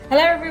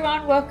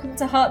everyone, welcome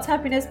to Heart's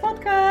Happiness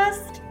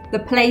Podcast, the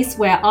place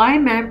where I,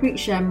 Manpreet,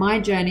 share my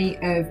journey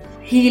of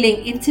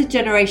healing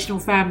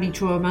intergenerational family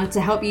trauma to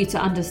help you to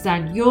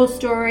understand your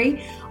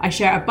story. I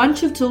share a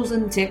bunch of tools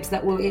and tips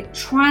that will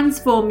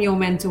transform your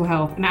mental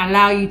health and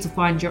allow you to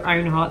find your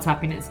own heart's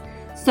happiness.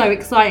 So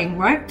exciting,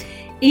 right?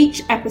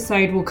 Each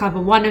episode will cover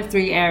one of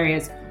three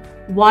areas.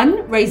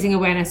 One, raising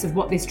awareness of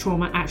what this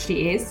trauma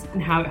actually is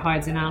and how it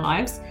hides in our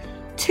lives.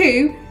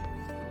 Two,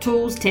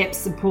 tools, tips,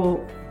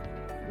 support,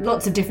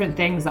 lots of different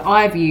things that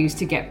I've used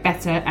to get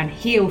better and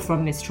heal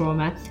from this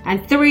trauma.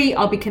 And three,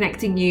 I'll be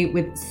connecting you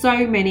with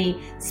so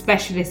many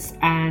specialists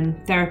and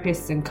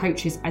therapists and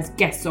coaches as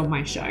guests on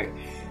my show.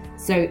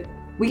 So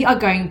we are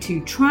going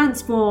to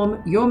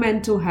transform your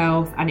mental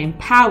health and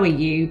empower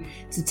you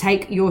to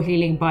take your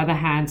healing by the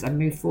hands and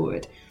move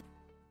forward.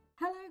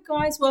 Hello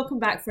guys, welcome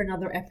back for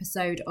another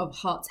episode of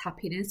Heart's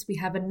Happiness. We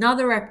have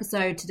another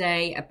episode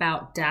today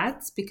about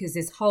dads because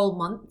this whole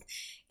month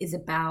is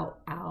about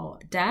our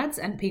dads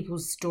and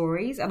people's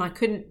stories, and I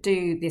couldn't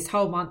do this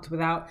whole month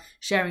without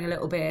sharing a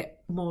little bit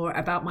more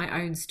about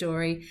my own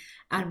story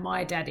and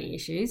my daddy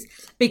issues,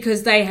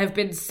 because they have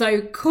been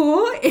so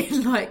core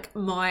in like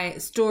my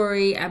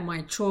story and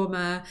my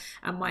trauma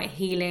and my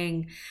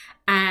healing.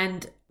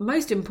 And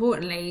most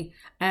importantly,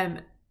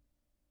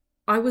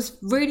 I was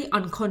really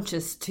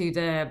unconscious to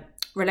the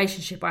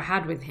relationship I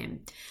had with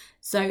him.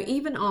 So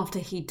even after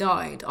he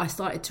died, I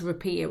started to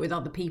repeat it with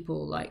other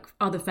people, like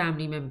other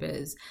family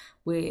members,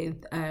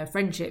 with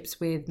friendships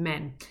with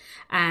men.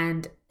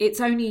 And it's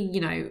only,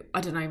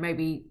 I don't know,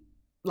 maybe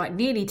like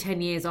nearly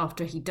 10 years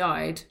after he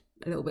died,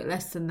 a little bit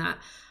less than that,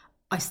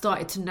 I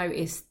started to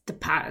notice the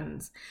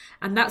patterns.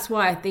 And that's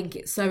why I think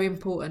it's so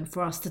important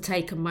for us to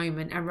take a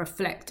moment and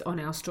reflect on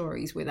our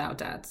stories with our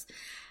dads.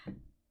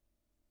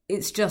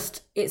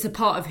 It's a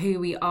part of who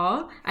we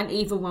are. And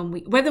even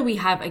whether we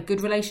have a good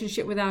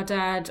relationship with our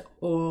dad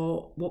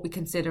or what we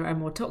consider a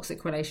more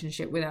toxic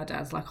relationship with our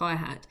dads, like I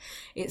had,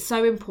 it's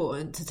so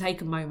important to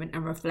take a moment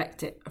and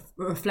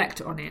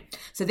reflect on it.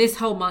 So this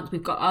whole month,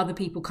 we've got other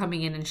people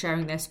coming in and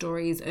sharing their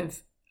stories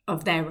of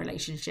their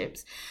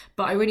relationships,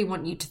 but I really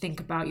want you to think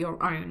about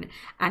your own.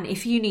 And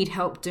if you need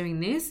help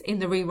doing this, in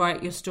the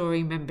Rewrite Your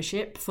Story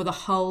membership for the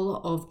whole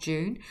of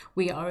June,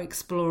 we are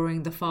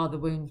exploring the father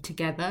wound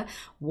together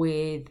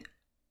with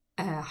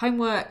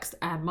homeworks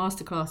and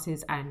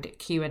masterclasses and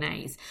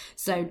Q&As.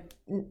 So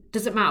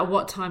doesn't matter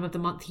what time of the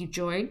month you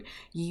join,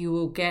 you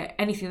will get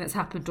anything that's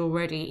happened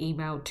already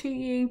emailed to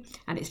you,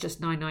 and it's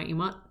just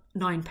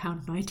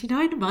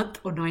 £9.99 a month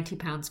or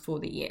 £90 for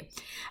the year.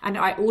 And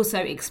I also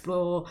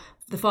explore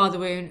the father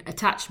wound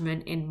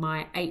attachment in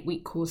my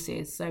 8-week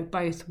courses, so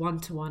both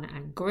one-to-one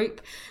and group.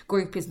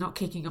 Group is not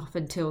kicking off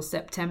until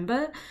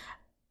September,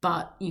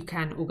 but you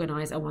can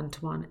organise a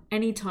one-to-one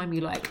anytime you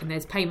like, and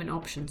there's payment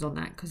options on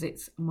that because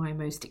it's my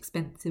most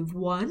expensive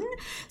one.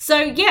 So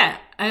yeah,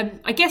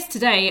 I guess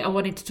today I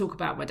wanted to talk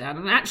about my dad,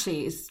 and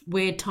actually it's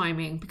weird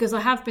timing because I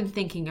have been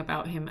thinking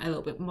about him a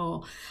little bit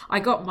more. I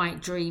got my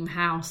dream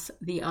house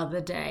the other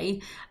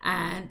day,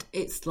 and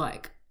it's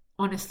like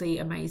honestly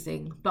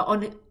amazing. But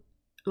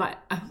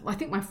I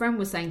think my friend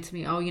was saying to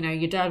me, oh,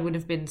 your dad would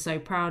have been so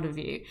proud of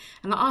you.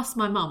 And I asked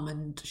my mum,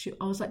 and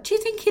I was like, do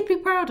you think he'd be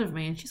proud of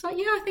me? And she's like,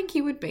 yeah, I think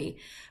he would be.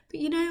 But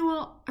you know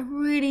what? I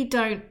really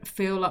don't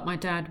feel like my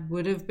dad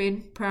would have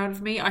been proud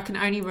of me. I can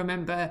only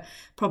remember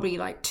probably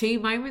like 2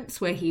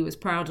 moments where he was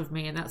proud of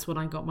me. And that's when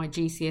I got my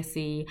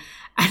GCSE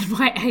and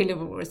my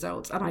A-level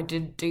results, and I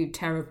didn't do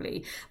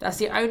terribly. That's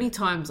the only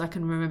times I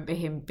can remember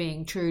him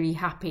being truly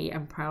happy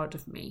and proud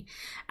of me.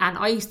 And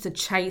I used to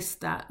chase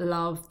that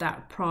love,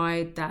 that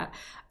pride, that,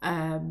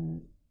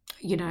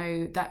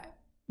 that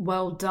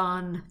well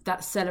done,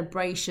 that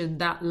celebration,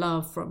 that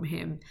love from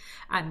him.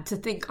 And to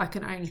think I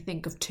can only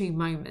think of 2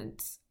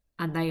 moments,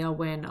 and they are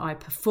when I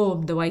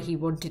performed the way he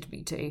wanted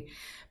me to.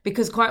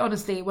 Because quite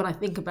honestly, when I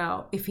think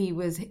about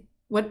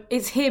when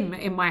it's him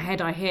in my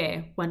head, I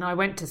hear when I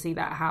went to see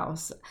that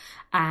house,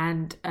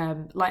 and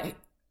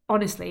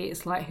honestly,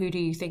 it's like, who do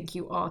you think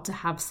you are to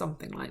have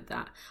something like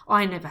that?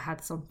 I never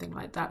had something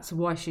like that, so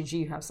why should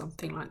you have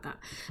something like that?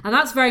 And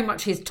that's very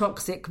much his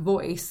toxic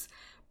voice,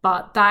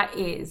 but that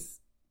is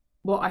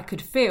what I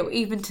could feel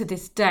even to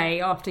this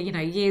day after,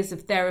 years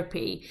of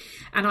therapy.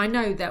 And I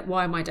know that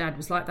why my dad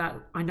was like that.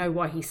 I know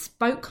why he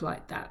spoke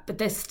like that, but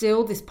there's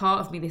still this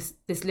part of me,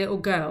 this little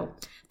girl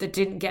that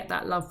didn't get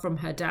that love from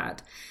her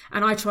dad.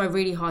 And I try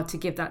really hard to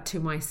give that to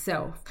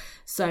myself.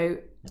 So,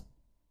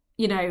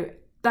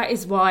 that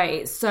is why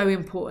it's so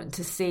important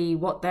to see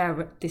what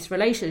this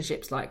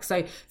relationship's like.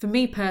 So for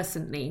me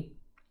personally,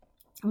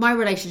 my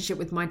relationship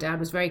with my dad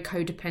was very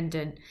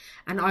codependent,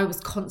 and I was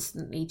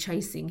constantly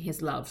chasing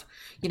his love.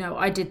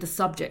 I did the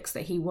subjects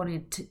that he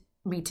wanted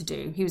me to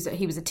do. He was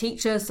a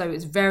teacher, so it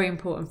was very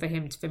important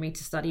for me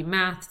to study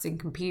maths and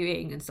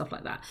computing and stuff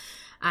like that.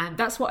 And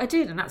that's what I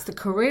did, and that's the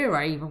career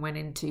I even went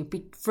into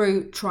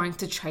through trying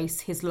to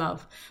chase his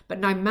love. But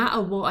no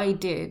matter what I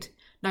did,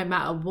 no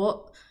matter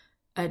what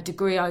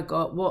degree I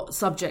got, what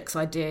subjects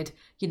I did,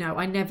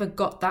 I never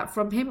got that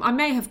from him. I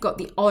may have got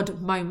the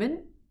odd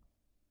moment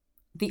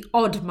the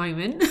odd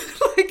moment,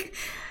 like,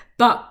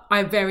 but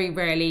I very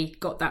rarely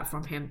got that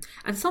from him.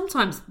 And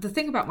sometimes the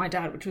thing about my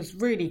dad, which was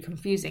really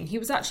confusing, he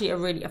was actually a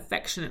really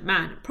affectionate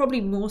man,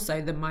 probably more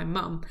so than my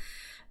mum.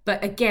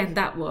 But again,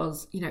 that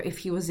was, if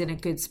he was in a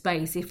good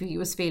space, if he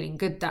was feeling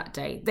good that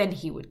day, then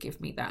he would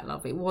give me that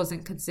love. It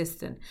wasn't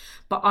consistent.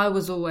 But I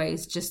was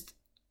always just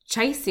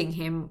chasing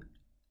him.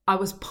 I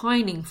was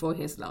pining for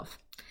his love.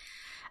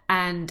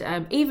 And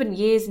even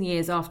years and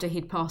years after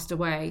he'd passed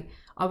away,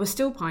 I was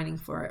still pining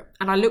for it.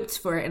 And I looked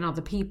for it in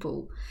other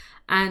people.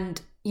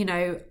 And,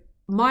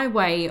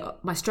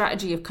 my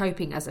strategy of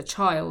coping as a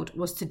child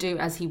was to do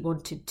as he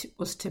wanted,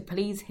 was to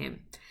please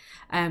him.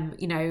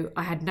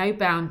 I had no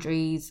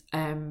boundaries.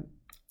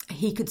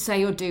 He could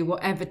say or do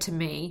whatever to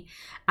me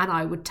and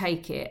I would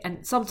take it.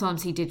 And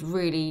sometimes he did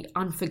really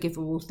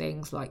unforgivable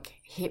things like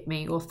hit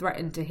me or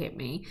threaten to hit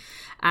me.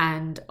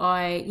 And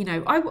I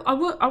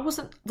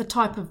wasn't the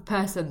type of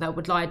person that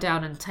would lie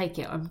down and take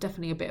it. I'm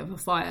definitely a bit of a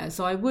fighter.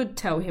 So I would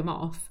tell him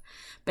off,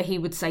 but he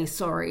would say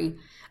sorry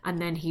and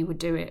then he would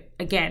do it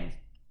again.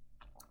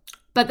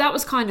 But that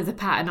was kind of the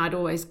pattern I'd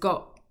always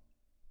got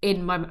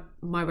in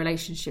my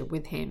relationship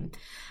with him.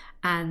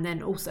 And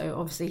then also,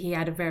 obviously, he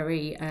had a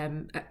very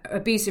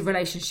abusive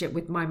relationship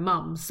with my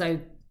mum. So,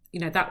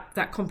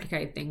 that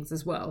complicated things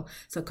as well.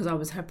 So, because I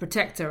was her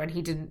protector and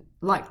he didn't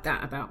like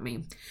that about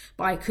me.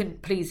 But I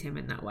couldn't please him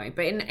in that way.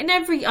 But in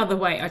every other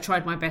way, I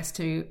tried my best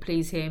to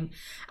please him.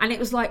 And it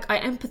was like I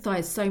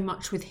empathized so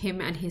much with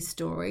him and his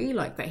story,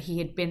 like that he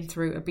had been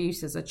through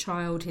abuse as a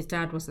child. His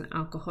dad was an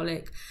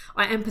alcoholic.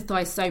 I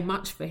empathized so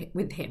much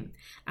with him.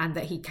 And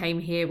that he came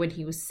here when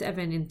he was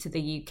 7 into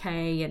the UK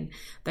and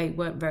they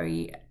weren't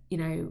very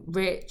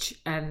rich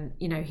and,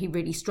 he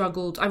really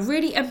struggled. I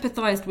really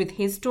empathized with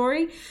his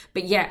story,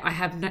 but yet I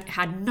have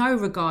had no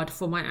regard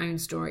for my own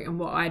story and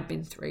what I'd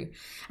been through.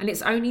 And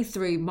it's only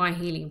through my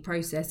healing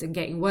process and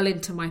getting well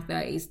into my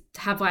 30s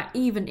have I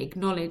even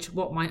acknowledged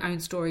what my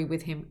own story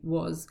with him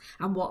was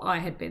and what I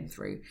had been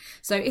through.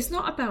 So it's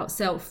not about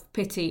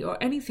self-pity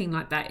or anything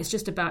like that. It's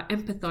just about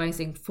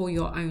empathizing for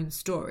your own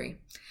story.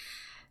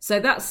 So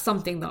that's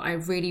something that I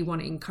really want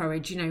to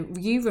encourage.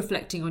 You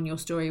reflecting on your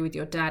story with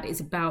your dad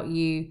is about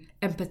you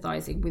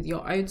empathizing with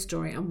your own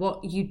story and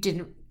what you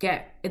didn't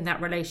get in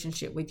that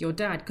relationship with your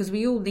dad, because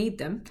we all need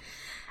them.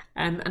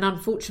 And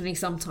unfortunately,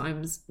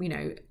 sometimes,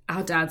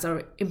 our dads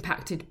are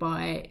impacted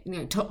by,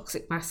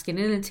 toxic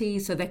masculinity.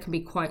 So they can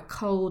be quite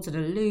cold and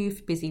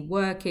aloof, busy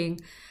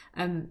working.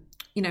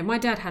 My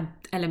dad had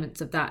elements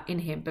of that in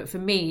him. But for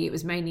me, it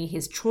was mainly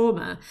his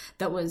trauma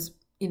that was,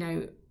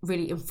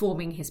 really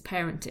informing his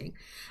parenting.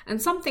 And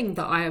something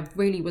that I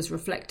really was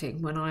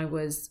reflecting when I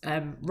was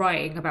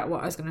writing about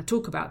what I was going to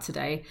talk about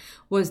today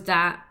was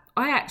that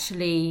I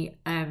actually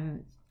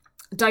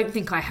don't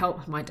think I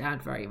helped my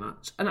dad very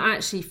much. And I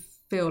actually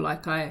feel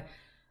like I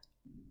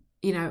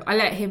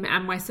let him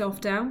and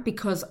myself down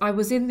because I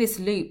was in this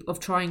loop of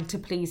trying to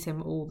please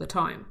him all the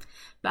time.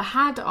 But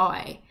had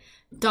I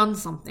done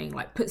something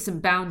like put some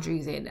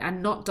boundaries in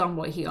and not done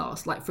what he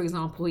asked, like for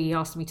example, he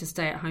asked me to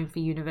stay at home for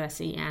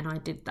university and I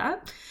did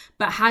that,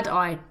 but had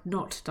I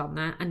not done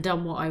that and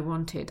done what I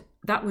wanted,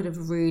 that would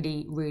have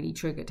really, really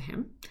triggered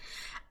him,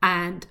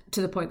 and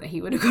to the point that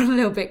he would have gone a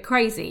little bit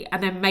crazy,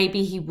 and then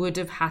maybe he would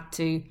have had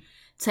to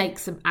take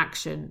some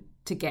action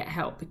to get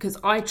help, because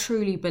I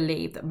truly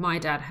believe that my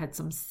dad had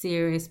some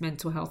serious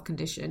mental health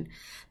condition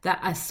that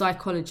a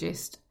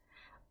psychologist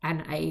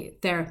and a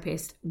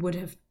therapist would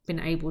have been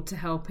able to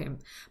help him.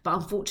 But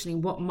unfortunately,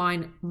 what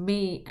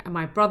me and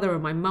my brother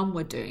and my mum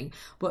were doing,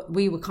 what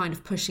we were kind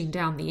of pushing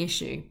down the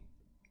issue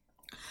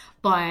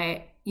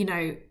by,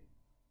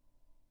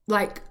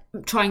 like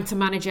trying to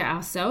manage it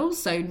ourselves.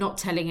 So not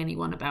telling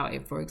anyone about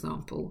it, for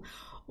example,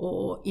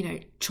 or,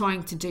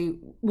 trying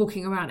to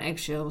walking around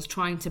eggshells,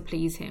 trying to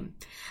please him.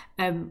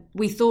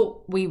 We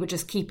thought we were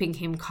just keeping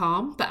him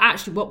calm, but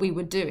actually what we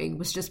were doing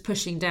was just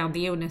pushing down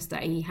the illness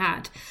that he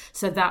had,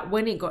 so that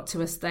when it got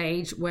to a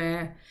stage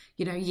where,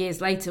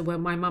 years later,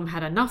 when my mum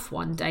had enough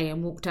one day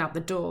and walked out the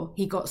door,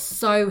 he got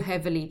so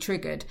heavily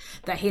triggered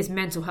that his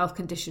mental health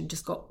condition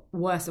just got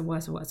worse and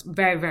worse and worse,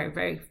 very, very,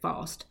 very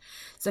fast.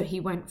 So he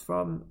went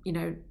from,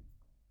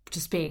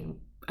 just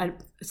being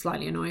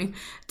slightly annoying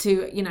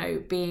to,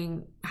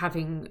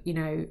 having,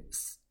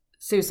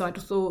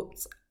 suicidal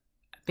thoughts,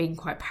 being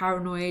quite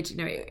paranoid.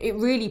 It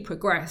really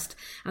progressed,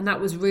 and that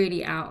was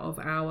really out of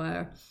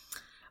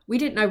we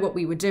didn't know what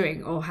we were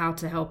doing or how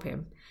to help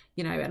him,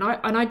 and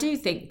I do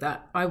think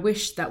that I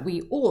wish that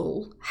we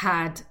all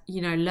had,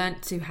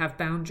 learnt to have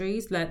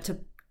boundaries, learnt to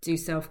do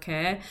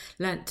self-care,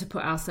 learnt to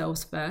put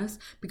ourselves first,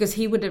 because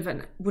he would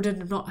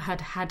have not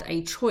had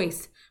a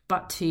choice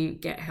but to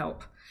get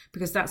help,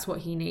 because that's what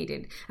he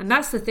needed. And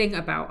that's the thing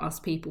about us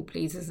people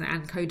pleasers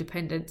and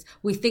codependents.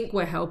 We think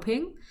we're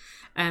helping.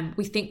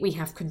 We think we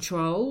have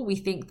control. We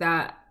think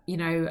that,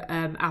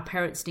 our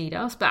parents need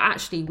us, but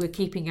actually we're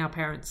keeping our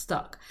parents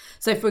stuck.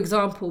 So for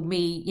example,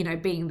 me,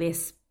 being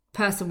this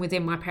person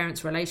within my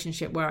parents'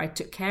 relationship where I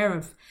took care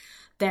of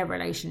their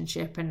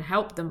relationship and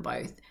helped them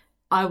both,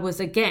 I was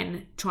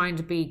again trying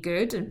to be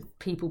good and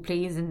people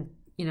please and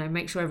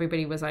make sure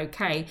everybody was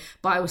okay,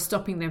 but I was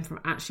stopping them from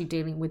actually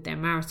dealing with their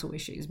marital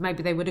issues.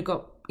 Maybe they would have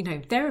got,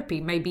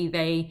 therapy. Maybe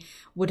they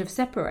would have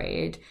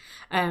separated,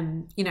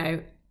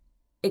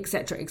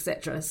 etc.,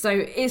 etc. So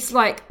it's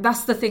like,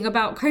 that's the thing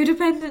about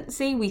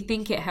codependency. We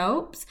think it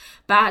helps,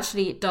 but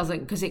actually it doesn't,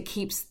 because it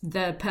keeps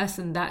the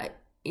person that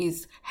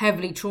is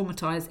heavily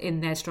traumatized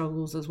in their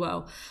struggles as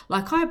well.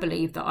 Like I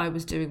believe that I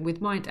was doing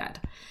with my dad.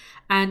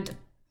 And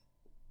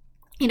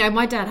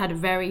my dad had a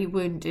very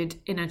wounded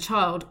inner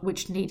child,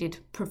 which needed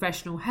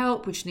professional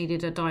help, which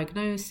needed a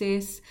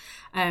diagnosis.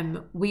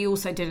 We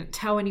also didn't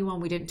tell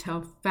anyone. We didn't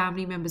tell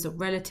family members or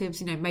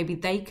relatives. Maybe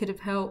they could have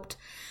helped.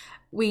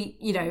 We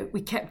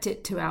kept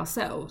it to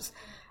ourselves.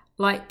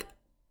 Like,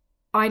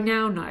 I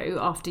now know,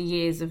 after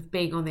years of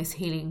being on this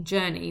healing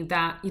journey,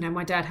 that,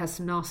 my dad has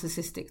some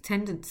narcissistic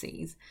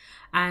tendencies,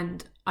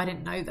 and I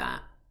didn't know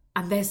that.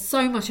 And there's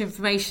so much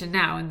information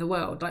now in the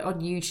world, like on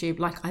YouTube.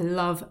 Like, I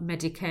love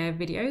Medicare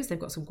videos. They've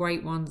got some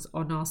great ones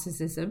on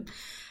narcissism.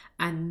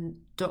 And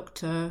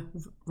Dr.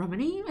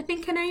 Ramani, I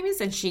think her name is,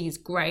 and she's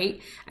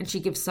great. And she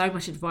gives so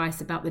much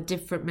advice about the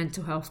different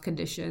mental health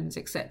conditions,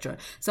 etc.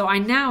 So I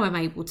now am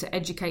able to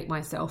educate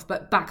myself.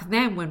 But back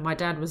then, when my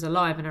dad was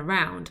alive and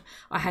around,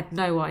 I had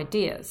no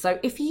idea. So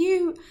if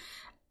you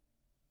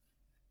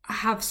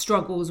have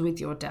struggles with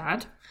your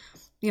dad,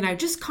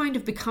 just kind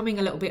of becoming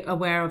a little bit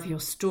aware of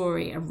your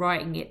story and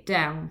writing it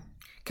down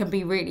can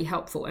be really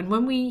helpful. And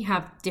when we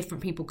have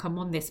different people come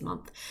on this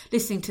month,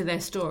 listening to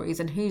their stories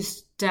and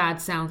whose dad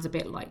sounds a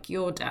bit like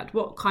your dad,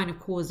 what kind of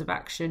course of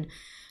action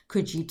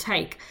could you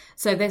take?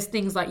 So there's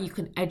things like you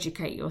can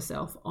educate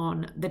yourself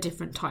on the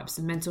different types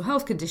of mental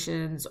health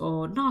conditions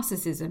or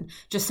narcissism,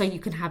 just so you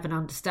can have an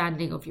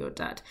understanding of your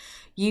dad.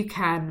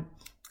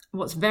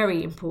 What's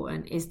very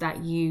important is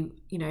that you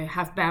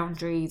have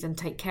boundaries and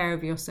take care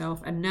of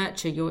yourself and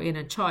nurture your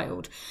inner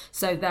child,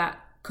 so that,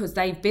 because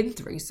they've been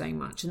through so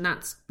much, and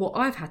that's what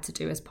I've had to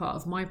do as part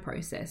of my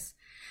process.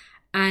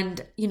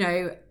 And,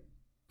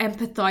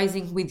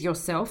 empathizing with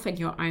yourself and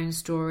your own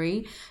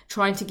story,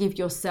 trying to give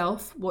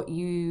yourself what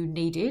you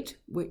needed,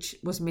 which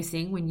was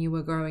missing when you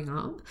were growing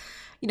up.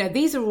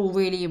 These are all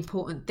really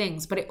important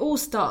things, but it all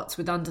starts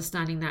with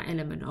understanding that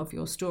element of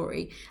your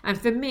story. And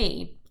for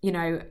me,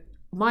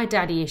 my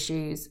daddy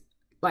issues,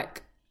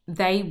 like,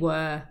 they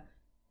were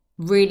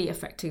really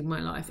affecting my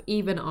life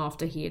even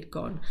after he had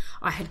gone.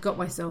 I had got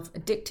myself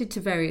addicted to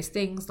various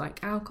things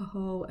like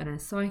alcohol and a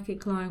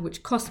psychic line,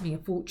 which cost me a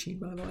fortune,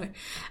 by the way.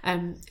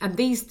 And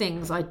these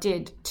things I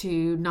did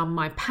to numb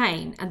my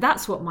pain. And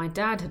that's what my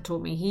dad had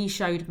taught me. He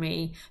showed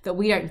me that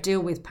we don't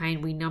deal with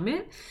pain, we numb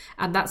it.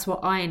 And that's what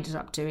I ended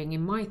up doing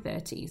in my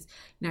 30s.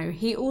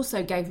 He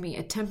also gave me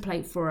a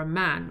template for a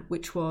man,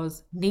 which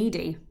was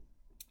needy,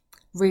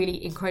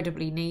 really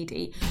incredibly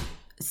needy,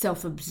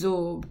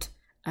 self-absorbed,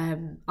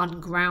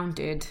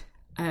 ungrounded,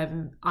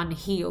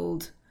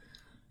 unhealed,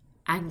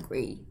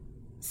 angry,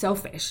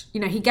 selfish.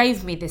 He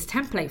gave me this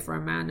template for a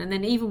man. And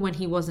then even when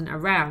he wasn't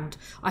around,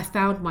 I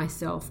found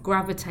myself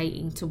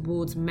gravitating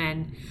towards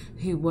men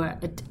who were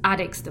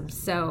addicts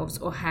themselves,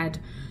 or had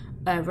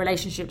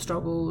relationship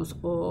struggles,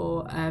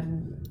 or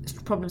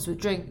problems with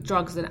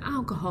drugs and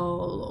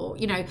alcohol, or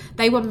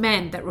they were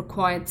men that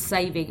required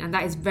saving. And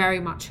that is very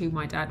much who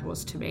my dad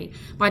was to me.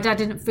 My dad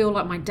didn't feel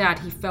like my dad.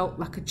 He felt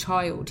like a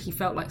child. He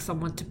felt like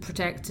someone to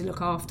protect, to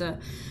look after,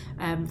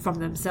 from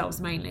themselves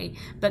mainly.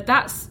 But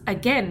that's,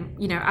 again,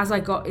 as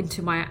I got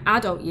into my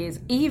adult years,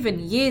 even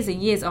years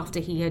and years after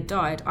he had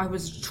died, I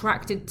was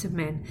attracted to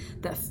men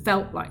that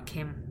felt like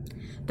him,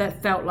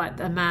 that felt like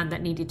a man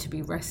that needed to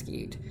be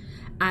rescued.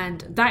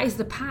 And that is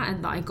the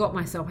pattern that I got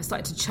myself. I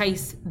started to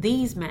chase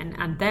these men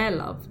and their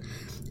love.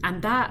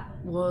 And that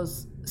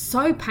was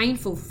so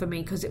painful for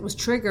me, because it was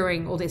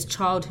triggering all this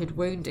childhood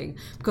wounding,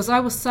 because I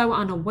was so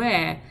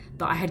unaware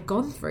that I had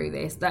gone through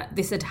this, that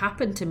this had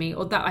happened to me,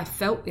 or that I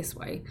felt this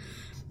way.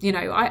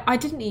 I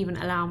didn't even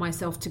allow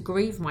myself to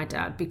grieve my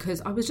dad,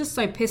 because I was just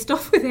so pissed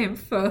off with him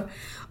for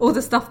all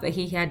the stuff that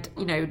he had,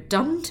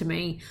 done to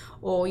me,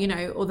 or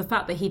the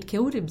fact that he'd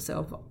killed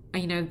himself.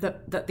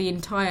 That the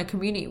entire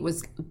community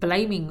was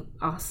blaming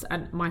us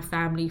and my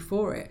family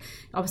for it.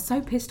 I was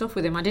so pissed off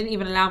with him. I didn't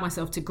even allow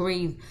myself to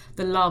grieve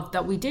the love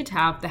that we did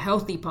have, the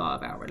healthy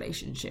part of our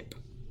relationship.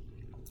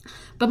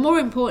 But more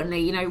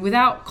importantly,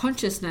 without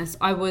consciousness,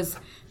 I was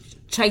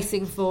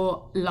chasing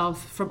for love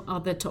from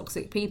other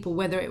toxic people,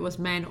 whether it was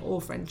men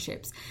or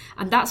friendships.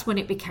 And that's when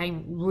it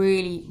became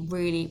really,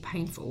 really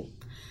painful,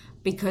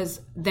 because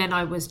then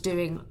I was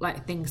doing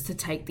like things to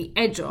take the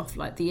edge off,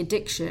 like the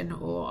addiction,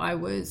 or I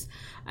was,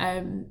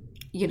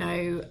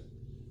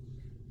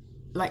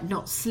 like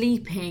not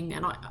sleeping.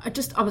 And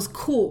I was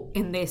caught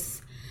in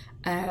this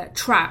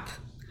trap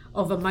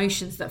of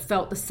emotions that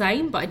felt the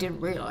same, but I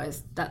didn't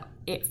realize that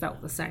it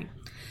felt the same.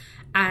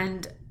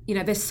 And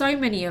there's so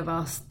many of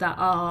us that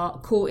are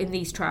caught in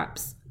these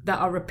traps, that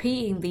are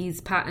repeating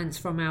these patterns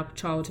from our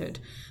childhood,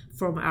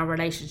 from our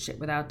relationship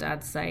with our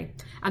dad, say,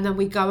 and then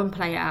we go and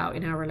play it out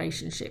in our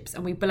relationships,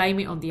 and we blame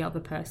it on the other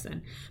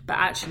person, but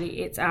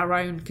actually it's our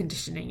own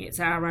conditioning, it's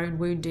our own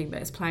wounding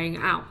that is playing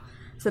out.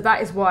 So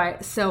that is why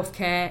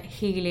self-care,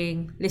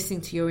 healing,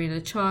 listening to your inner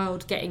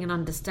child, getting an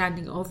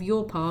understanding of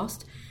your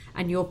past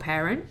and your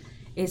parent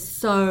is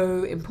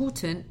so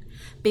important,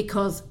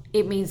 because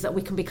it means that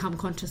we can become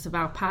conscious of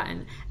our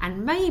pattern,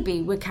 and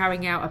maybe we're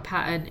carrying out a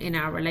pattern in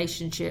our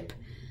relationship,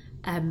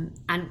 and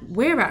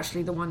we're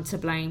actually the one to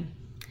blame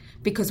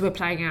because we're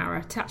playing our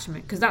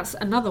attachment, because that's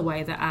another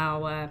way that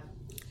our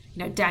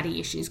daddy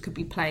issues could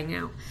be playing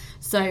out.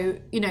 So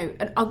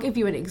I'll give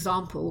you an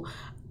example.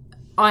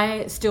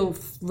 I still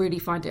really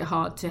find it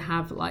hard to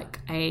have like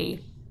a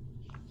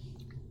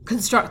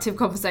constructive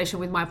conversation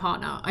with my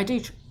partner. I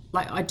do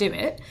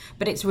it,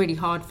 but it's really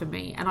hard for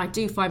me. And I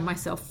do find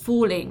myself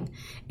falling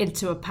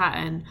into a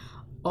pattern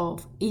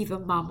of either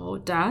mum or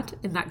dad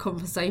in that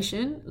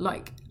conversation.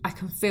 Like, I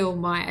can feel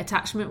my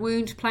attachment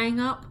wound playing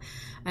up.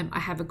 I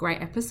have a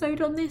great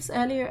episode on this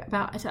earlier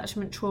about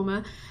attachment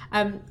trauma.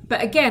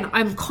 But again,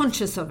 I'm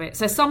conscious of it.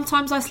 So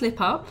sometimes I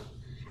slip up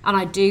and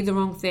I do the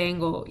wrong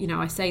thing, or,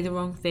 I say the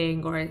wrong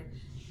thing, or I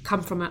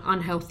come from an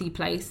unhealthy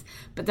place,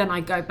 but then I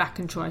go back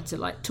and try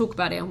to talk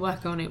about it and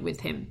work on it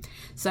with him.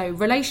 So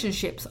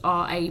relationships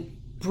are a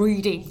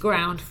breeding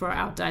ground for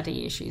our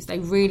daddy issues. They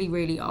really,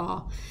 really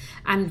are.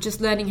 And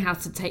just learning how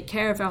to take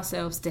care of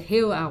ourselves, to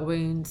heal our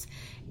wounds,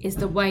 is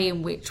the way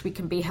in which we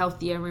can be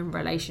healthier in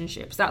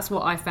relationships. That's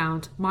what I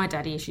found my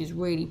daddy issues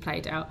really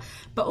played out.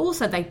 But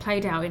also they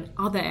played out in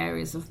other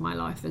areas of my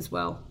life as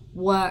well.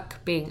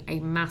 Work being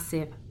a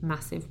massive,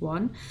 massive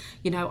one.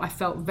 I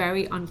felt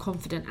very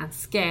unconfident and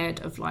scared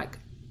of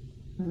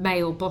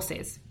male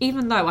bosses.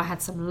 Even though I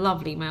had some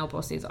lovely male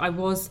bosses, I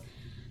was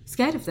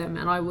scared of them,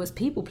 and I was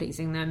people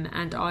pleasing them,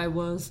 and I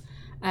was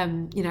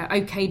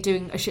okay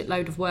doing a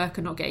shitload of work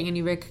and not getting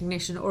any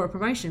recognition or a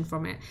promotion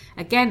from it.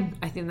 Again,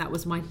 I think that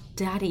was my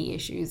daddy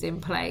issues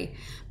in play,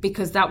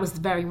 because that was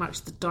very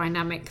much the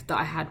dynamic that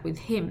I had with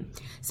him.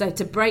 So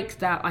to break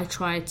that, I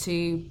tried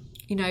to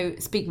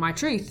speak my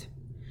truth.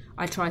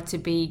 I try to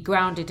be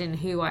grounded in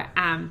who I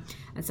am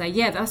and say,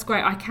 yeah, that's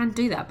great, I can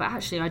do that, but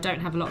actually I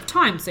don't have a lot of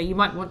time, so you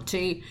might want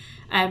to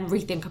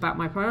rethink about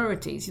my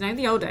priorities. In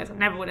the old days, I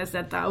never would have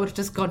said that. I would have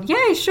just gone,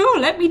 yeah, sure,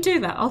 let me do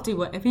that. I'll do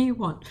whatever you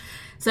want.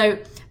 So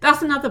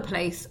that's another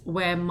place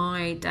where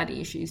my daddy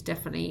issues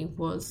definitely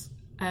was,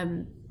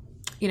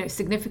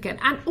 significant.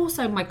 And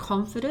also my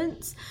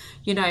confidence.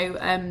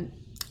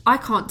 I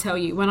can't tell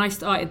you, when I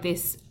started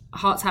this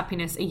Heart's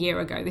Happiness a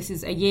year ago, this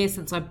is a year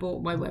since I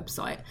bought my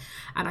website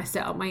and I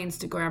set up my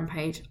Instagram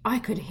page, I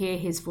could hear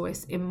his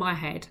voice in my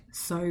head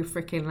so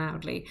freaking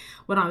loudly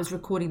when I was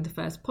recording the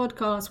first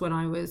podcast, when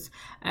I was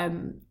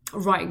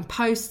writing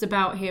posts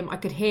about him. I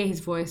could hear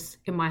his voice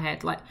in my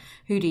head, like,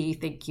 who do you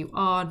think you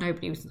are?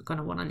 Nobody was going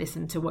to want to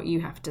listen to what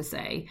you have to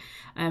say.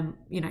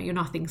 You're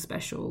nothing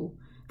special,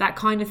 that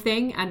kind of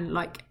thing. And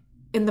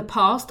in the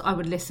past, I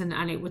would listen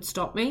and it would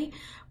stop me.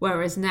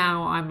 Whereas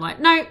now I'm like,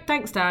 no,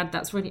 thanks, Dad.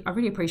 I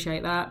really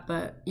appreciate that.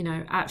 But,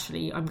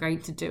 actually, I'm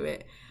going to do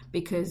it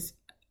because,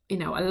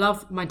 I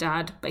love my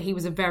dad, but he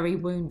was a very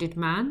wounded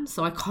man.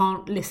 So I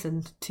can't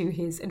listen to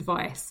his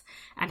advice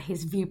and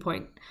his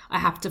viewpoint. I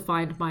have to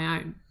find my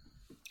own.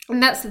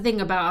 And that's the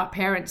thing about our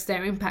parents.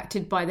 They're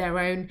impacted by their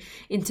own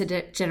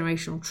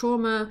intergenerational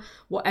trauma,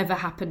 whatever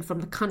happened from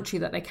the country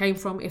that they came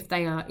from, if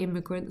they are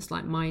immigrants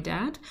like my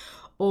dad,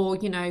 or,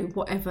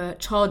 whatever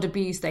child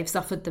abuse they've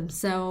suffered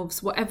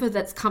themselves, whatever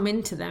that's come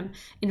into them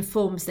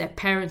informs their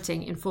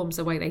parenting, informs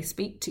the way they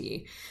speak to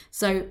you.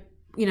 So,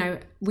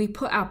 we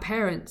put our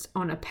parents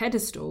on a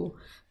pedestal,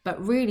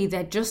 but really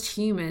they're just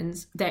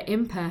humans. They're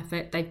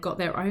imperfect. They've got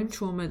their own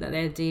trauma that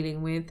they're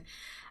dealing with.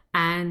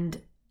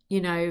 And,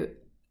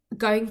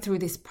 going through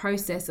this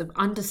process of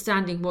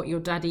understanding what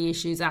your daddy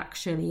issues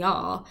actually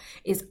are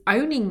is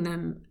owning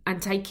them and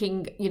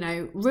taking,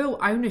 real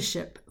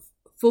ownership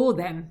for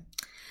them.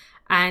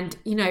 And,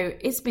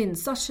 it's been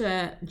such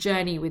a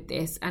journey with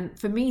this. And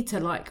for me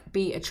to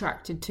be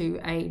attracted to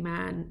a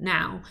man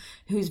now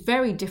who's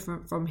very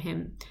different from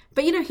him.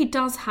 But, he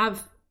does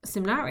have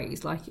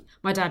similarities. Like,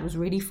 my dad was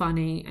really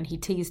funny and he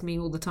teased me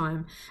all the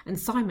time. And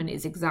Simon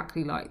is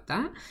exactly like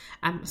that.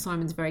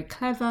 Simon's very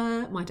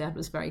clever. My dad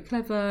was very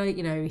clever.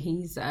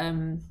 He's,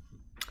 funny.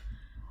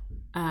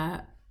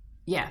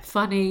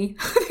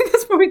 I think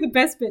that's probably the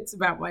best bits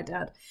about my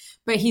dad.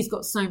 But he's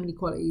got so many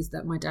qualities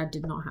that my dad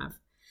did not have,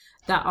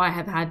 that I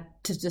have had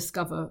to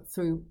discover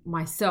through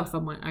myself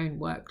and my own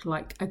work,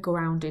 like a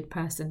grounded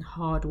person,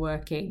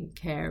 hardworking,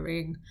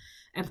 caring,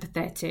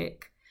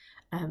 empathetic,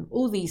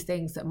 all these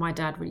things that my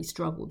dad really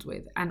struggled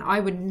with. And I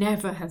would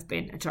never have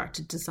been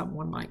attracted to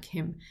someone like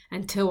him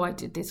until I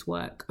did this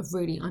work of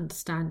really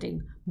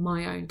understanding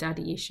my own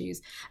daddy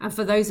issues. And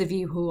for those of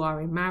you who are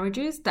in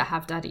marriages that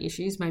have daddy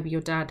issues, maybe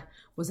your dad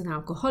was an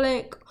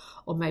alcoholic,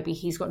 or maybe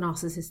he's got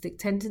narcissistic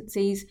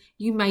tendencies,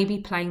 you may be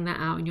playing that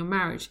out in your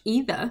marriage.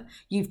 Either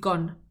you've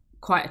gone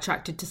quite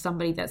attracted to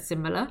somebody that's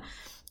similar,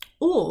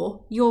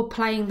 or you're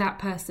playing that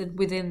person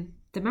within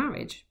the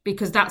marriage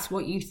because that's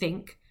what you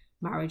think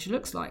marriage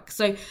looks like.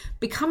 So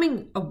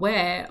becoming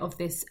aware of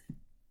this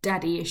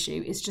daddy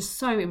issue is just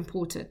so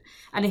important.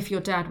 And if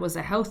your dad was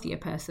a healthier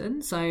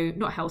person, so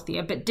not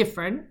healthier, but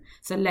different,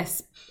 so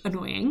less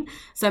annoying.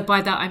 So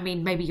by that, I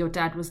mean, maybe your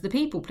dad was the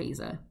people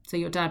pleaser. So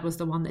your dad was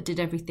the one that did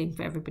everything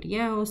for everybody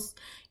else,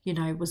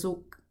 was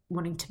all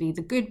wanting to be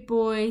the good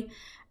boy.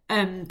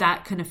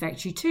 That can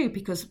affect you too,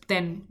 because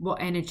then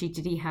what energy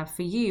did he have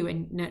for you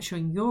and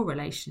nurturing your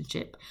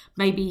relationship?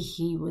 Maybe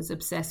he was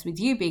obsessed with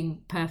you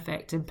being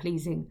perfect and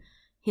pleasing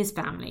his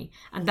family,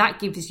 and that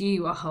gives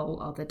you a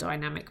whole other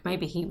dynamic.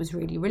 Maybe he was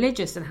really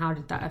religious, and how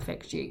did that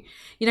affect you?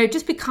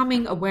 Just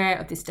becoming aware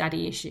of this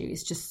daddy issue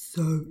is just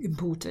so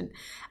important.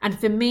 And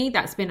for me,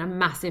 that's been a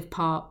massive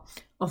part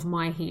of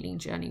my healing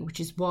journey, which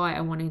is why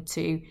I wanted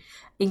to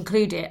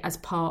include it as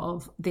part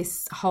of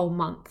this whole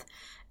month.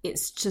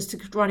 It's just to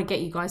try to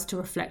get you guys to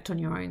reflect on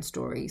your own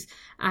stories.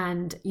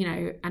 And,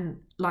 and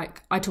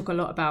like I talk a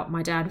lot about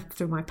my dad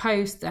through my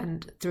posts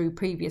and through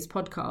previous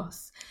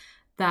podcasts,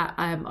 that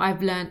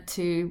I've learned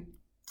to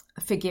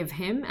forgive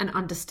him and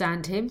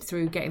understand him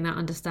through getting that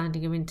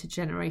understanding of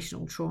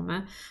intergenerational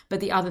trauma. But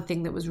the other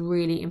thing that was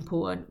really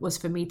important was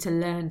for me to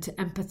learn to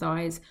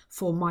empathize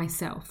for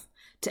myself,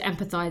 to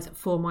empathize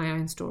for my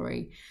own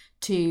story,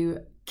 to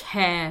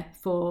care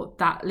for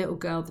that little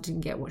girl that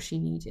didn't get what she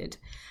needed,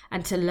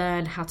 and to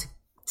learn how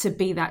to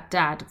be that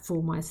dad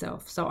for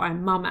myself. So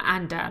I'm mum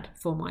and dad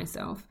for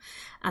myself.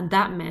 And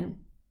that meant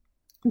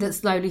that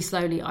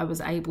slowly I was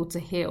able to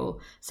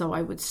heal, so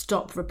I would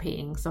stop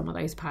repeating some of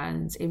those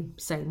patterns in,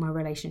 say, my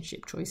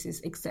relationship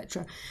choices,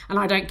 etc. And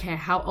I don't care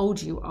how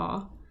old you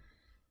are,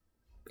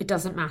 it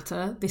doesn't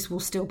matter, this will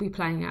still be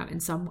playing out in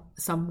some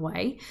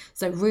way.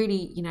 So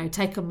really,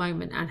 take a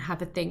moment and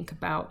have a think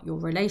about your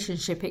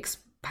relationship,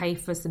 pay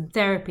for some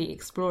therapy,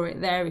 explore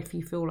it there if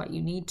you feel like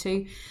you need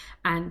to.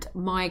 And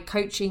my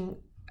coaching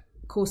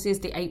courses,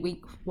 the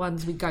 8-week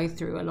ones, we go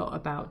through a lot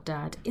about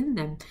dad in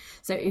them.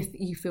 So if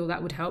you feel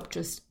that would help,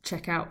 just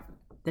check out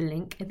the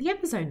link in the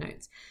episode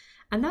notes.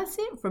 And that's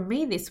it from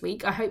me this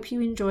week. I hope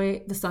you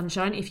enjoy the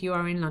sunshine if you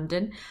are in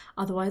London.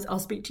 Otherwise, I'll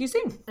speak to you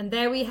soon. And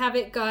there we have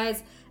it,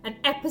 guys. An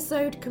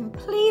episode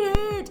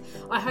completed.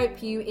 I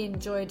hope you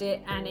enjoyed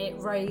it and it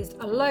raised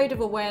a load of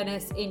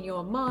awareness in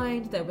your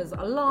mind. There was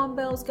alarm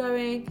bells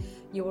going.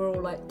 You were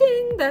all like,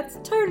 ding, that's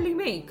totally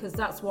me. Because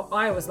that's what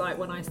I was like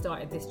when I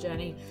started this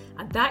journey.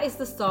 And that is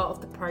the start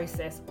of the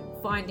process,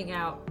 finding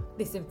out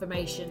this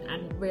information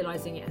and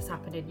realizing it has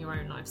happened in your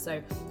own life.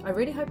 So I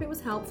really hope it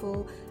was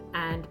helpful.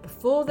 And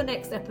before the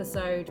next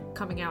episode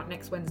coming out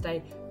next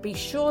Wednesday, be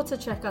sure to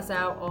check us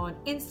out on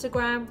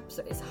Instagram.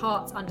 So it's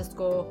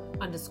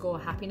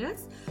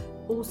hearts__happiness.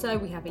 Also,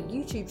 we have a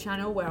YouTube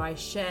channel where I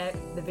share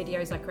the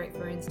videos I create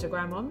for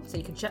Instagram on. So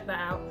you can check that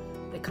out.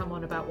 They come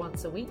on about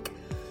once a week.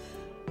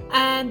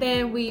 And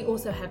then we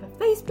also have a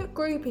Facebook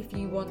group if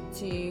you want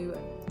to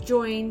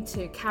join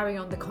to carry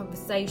on the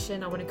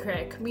conversation. I want to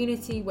create a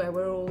community where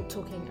we're all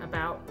talking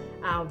about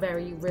our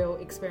very real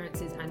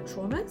experiences and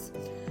traumas.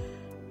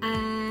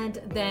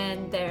 And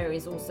then there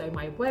is also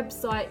my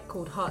website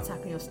called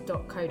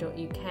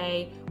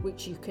heartshappiness.co.uk,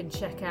 which you can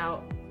check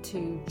out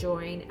to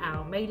join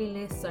our mailing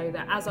list, so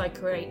that as I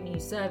create new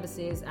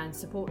services and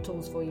support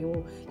tools for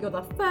you, you're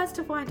the first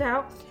to find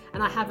out.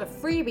 And I have a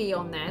freebie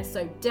on there,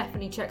 so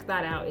definitely check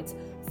that out. It's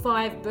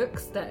 5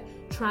 books that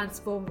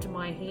transformed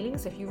my healing.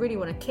 So if you really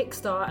want to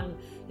kickstart and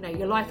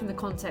you're liking the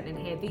content in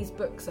here, these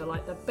books are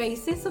like the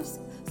basis of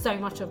so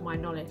much of my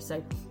knowledge.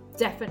 So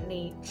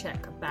definitely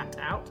check that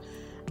out.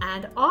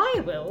 And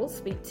I will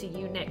speak to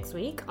you next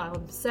week.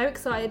 I'm so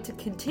excited to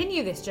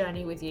continue this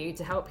journey with you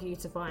to help you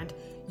to find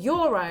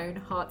your own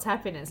heart's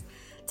happiness.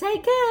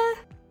 Take care.